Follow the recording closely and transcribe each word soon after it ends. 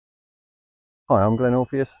Hi, I'm Glenn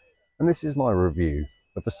Orpheus, and this is my review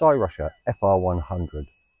of the Cyrusher FR100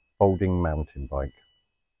 folding mountain bike.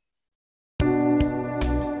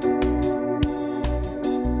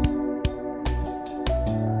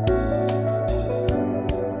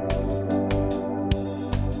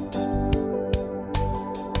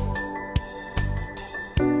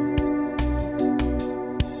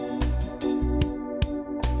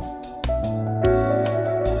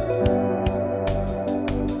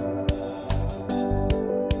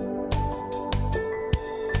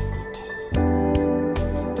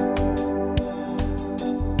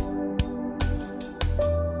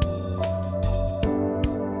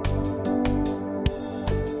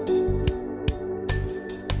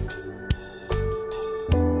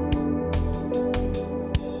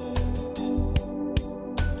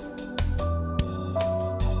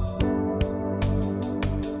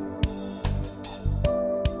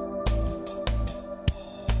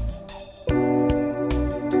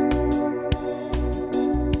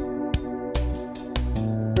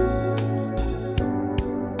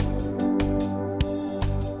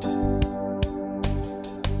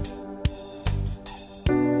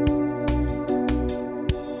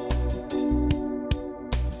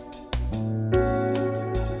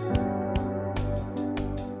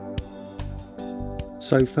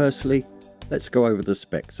 So firstly, let's go over the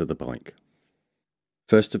specs of the bike.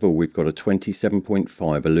 First of all, we've got a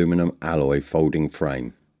 27.5 aluminum alloy folding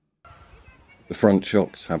frame. The front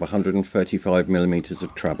shocks have 135mm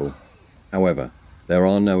of travel. However, there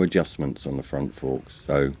are no adjustments on the front forks,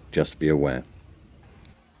 so just be aware.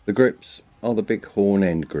 The grips are the big horn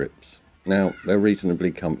end grips. Now, they're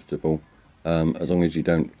reasonably comfortable, as long as you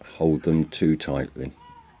don't hold them too tightly.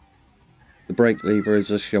 The brake lever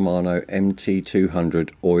is a Shimano MT200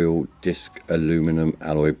 oil disc aluminum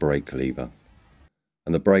alloy brake lever,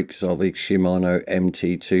 and the brakes are the Shimano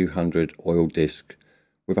MT200 oil disc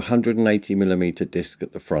with a 180mm disc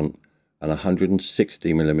at the front and a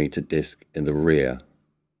 160mm disc in the rear.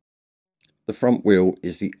 The front wheel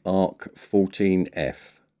is the ARC 14F.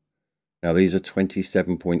 Now these are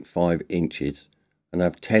 27.5 inches and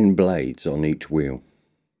have 10 blades on each wheel.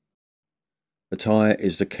 The tyre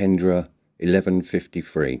is the Kendra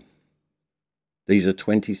 1153. These are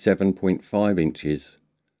 27.5 inches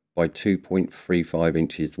by 2.35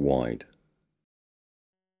 inches wide.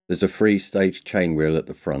 There's a 3-stage chain wheel at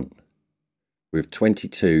the front with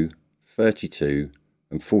 22, 32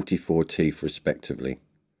 and 44 teeth respectively.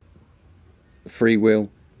 The free wheel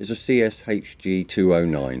is a CSHG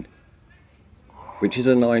 209, which is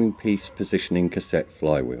a 9-piece positioning cassette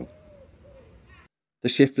flywheel. The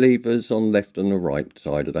shift levers on left and the right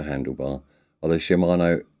side of the handlebar are the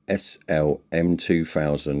Shimano SL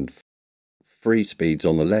M2000, 3 speeds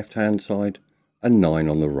on the left hand side and 9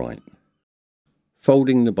 on the right.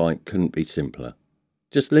 Folding the bike couldn't be simpler.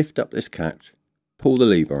 Just lift up this catch, pull the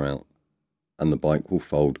lever out, and the bike will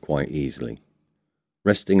fold quite easily,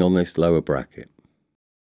 resting on this lower bracket.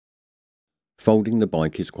 Folding the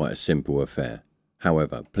bike is quite a simple affair.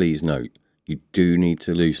 However, please note, you do need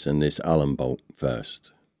to loosen this Allen bolt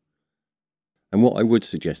first. And what I would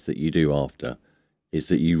suggest that you do after is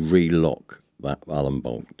that you relock that Allen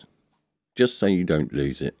bolt, just so you don't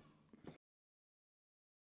lose it.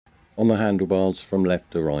 On the handlebars from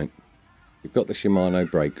left to right, we've got the Shimano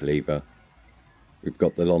brake lever, we've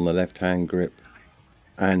got on the left hand grip,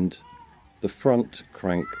 and the front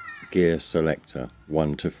crank gear selector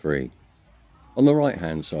 1 to 3. On the right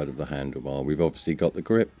hand side of the handlebar, we've obviously got the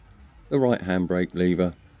grip, the right hand brake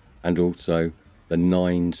lever, and also the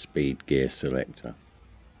 9-speed gear selector.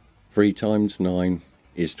 3 times 9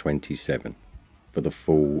 is 27 for the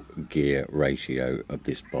full gear ratio of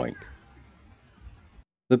this bike.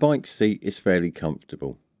 The bike seat is fairly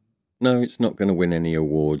comfortable. No, it's not going to win any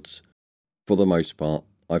awards. For the most part,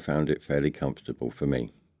 I found it fairly comfortable for me.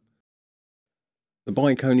 The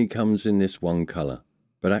bike only comes in this one colour,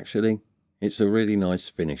 but actually it's a really nice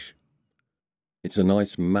finish. It's a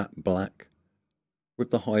nice matte black with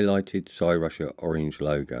the highlighted Cyrusher orange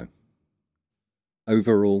logo.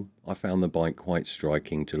 Overall, I found the bike quite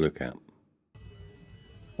striking to look at.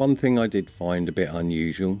 One thing I did find a bit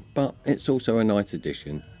unusual, but it's also a nice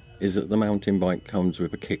addition, is that the mountain bike comes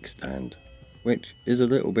with a kickstand, which is a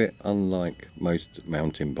little bit unlike most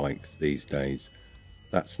mountain bikes these days.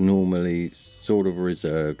 That's normally sort of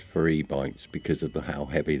reserved for e-bikes because of how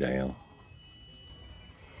heavy they are.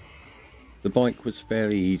 The bike was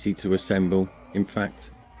fairly easy to assemble. In fact,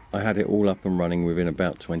 I had it all up and running within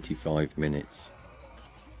about 25 minutes.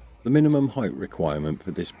 The minimum height requirement for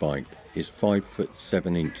this bike is 5 foot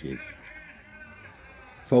 7 inches.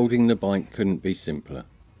 Folding the bike couldn't be simpler.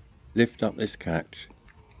 Lift up this catch,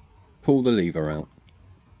 Pull the lever out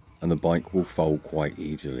and the bike will fold quite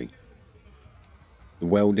easily. The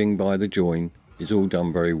welding by the join is all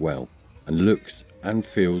done very well and looks and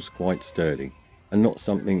feels quite sturdy and not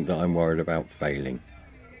something that I'm worried about failing.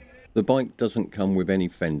 The bike doesn't come with any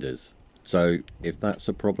fenders, so if that's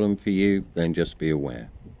a problem for you, then just be aware.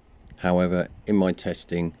 However, in my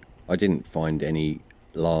testing, I didn't find any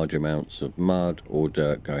large amounts of mud or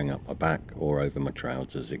dirt going up my back or over my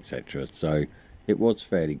trousers, etc. So it was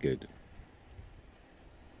fairly good.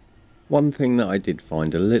 One thing that I did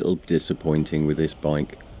find a little disappointing with this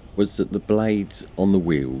bike was that the blades on the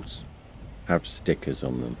wheels have stickers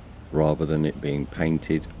on them rather than it being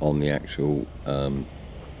painted on the actual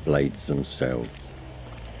blades themselves.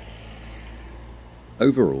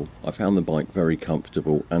 Overall, I found the bike very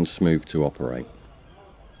comfortable and smooth to operate.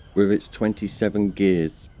 With its 27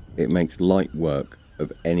 gears, it makes light work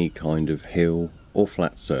of any kind of hill or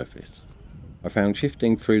flat surface. I found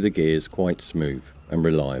shifting through the gears quite smooth and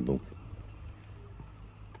reliable.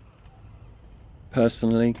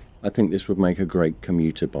 Personally, I think this would make a great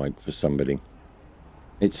commuter bike for somebody.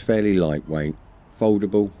 It's fairly lightweight,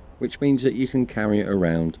 foldable, which means that you can carry it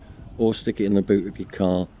around or stick it in the boot of your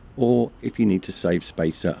car, or if you need to save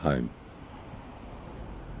space at home.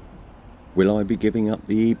 Will I be giving up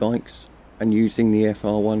the e-bikes and using the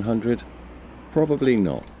FR100? Probably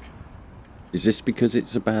not. Is this because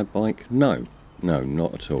it's a bad bike? No,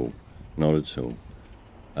 not at all. Not at all.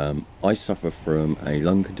 I suffer from a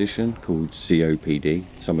lung condition called COPD,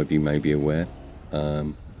 some of you may be aware,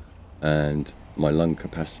 and my lung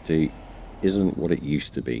capacity isn't what it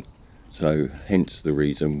used to be. So hence the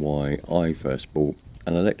reason why I first bought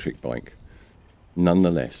an electric bike.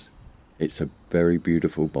 Nonetheless, it's a very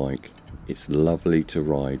beautiful bike. It's lovely to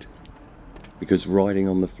ride, because riding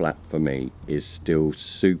on the flat for me is still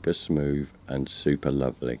super smooth and super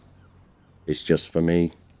lovely. It's just for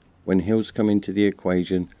me, when hills come into the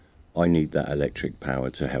equation, I need that electric power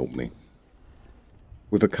to help me.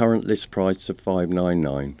 With a current list price of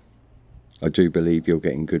 $599, I do believe you're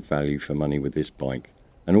getting good value for money with this bike,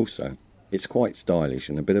 and also it's quite stylish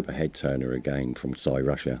and a bit of a head turner again from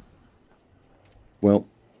Cyrusher. Well,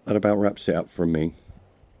 that about wraps it up from me.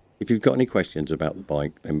 If you've got any questions about the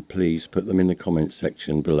bike, then please put them in the comments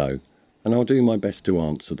section below and I'll do my best to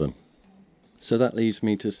answer them. So that leaves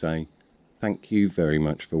me to say thank you very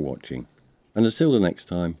much for watching, and until the next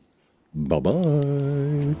time, bye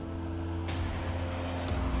bye.